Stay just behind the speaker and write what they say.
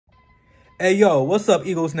Hey, yo, what's up,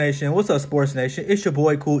 Eagles Nation? What's up, Sports Nation? It's your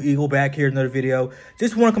boy, Cool Eagle, back here in another video.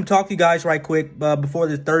 Just want to come talk to you guys right quick before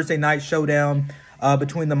this Thursday night showdown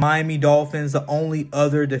between the Miami Dolphins, the only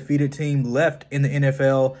other defeated team left in the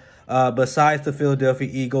NFL besides the Philadelphia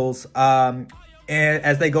Eagles. And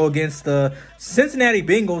as they go against the Cincinnati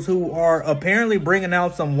Bengals, who are apparently bringing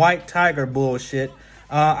out some white tiger bullshit.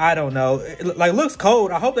 I don't know. It looks cold.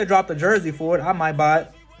 I hope they drop the jersey for it. I might buy it.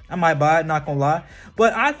 Not gonna lie.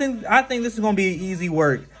 But I think this is gonna be easy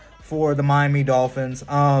work for the Miami Dolphins.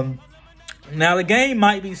 Now the game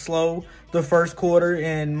might be slow the first quarter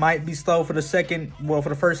and might be slow for the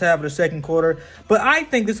first half of the second quarter. But I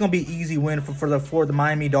think this is gonna be an easy win for the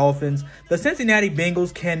Miami Dolphins. The Cincinnati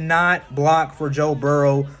Bengals cannot block for Joe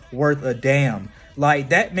Burrow worth a damn. Like,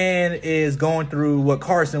 that man is going through what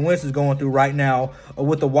Carson Wentz is going through right now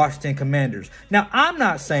with the Washington Commanders. Now, I'm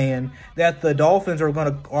not saying that the Dolphins are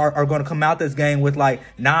gonna come out this game with like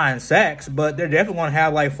 9 sacks, but they're definitely going to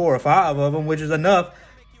have like 4 or 5 of them, which is enough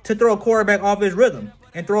to throw a quarterback off his rhythm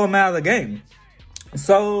and throw him out of the game.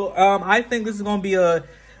 So I think this is going to be a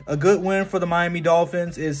good win for the Miami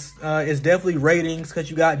Dolphins. Is definitely ratings,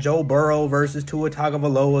 because you got Joe Burrow versus Tua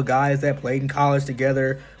Tagovailoa, guys that played in college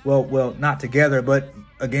together. Well, not together, but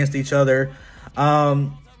against each other.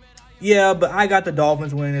 Yeah, but I got the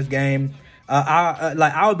Dolphins winning this game.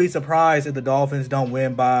 I would be surprised if the Dolphins don't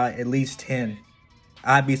win by at least 10.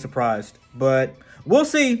 I'd be surprised, but we'll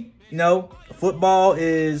see. You know, football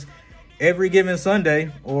is every given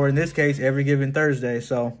Sunday, or in this case, every given Thursday.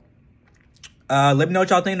 So let me know what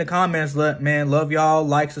y'all think in the comments. Man, love y'all.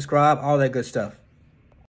 Like, subscribe, all that good stuff.